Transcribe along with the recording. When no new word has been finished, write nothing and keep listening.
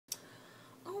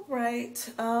Right.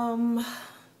 I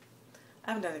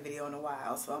haven't done a video in a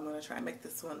while, so I'm gonna try and make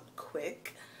this one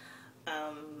quick.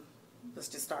 Let's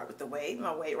just start with the weight.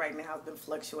 My weight right now has been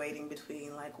fluctuating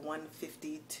between like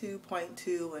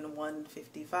 152.2 and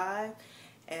 155,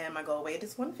 and my goal weight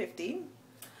is 150.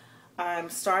 I'm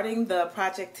starting the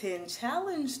Project 10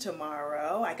 challenge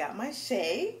tomorrow. I got my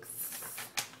shakes.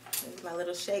 There's my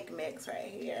little shake mix right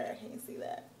here. Can you see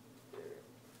that?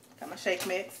 Got my shake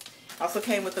mix. Also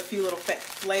came with a few little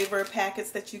flavor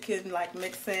packets that you can like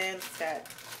mix in. It's got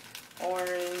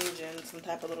orange and some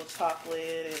type of little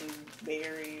chocolate and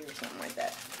berry or something like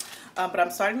that. But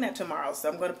I'm starting that tomorrow, so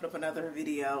I'm going to put up another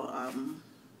video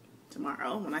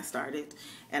tomorrow when I start it,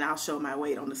 and I'll show my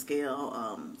weight on the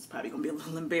scale. It's probably going to be a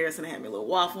little embarrassing to have me a little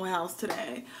Waffle House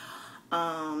today.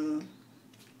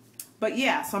 But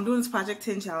yeah, so I'm doing this Project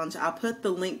 10 challenge. I'll put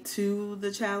the link to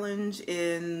the challenge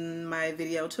in my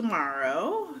video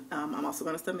tomorrow. I'm also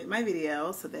going to submit my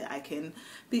video so that I can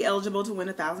be eligible to win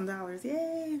 $1,000.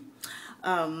 Yay!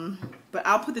 But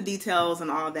I'll put the details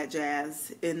and all of that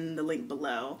jazz in the link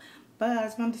below. But I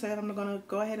just wanted to say that I'm going to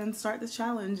go ahead and start this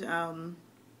challenge.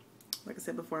 Like I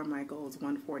said before, my goal is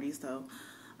 140, so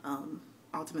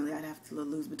ultimately I'd have to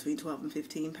lose between 12 and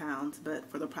 15 pounds, but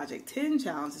for the Project 10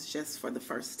 challenge, it's just for the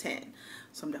first 10.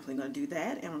 So I'm definitely going to do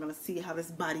that, and we're going to see how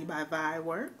this Body by Vi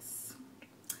works.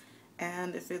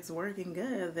 And if it's working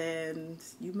good, then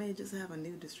you may just have a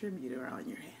new distributor on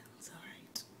your hands.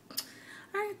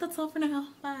 All right, that's all for now.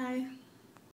 Bye.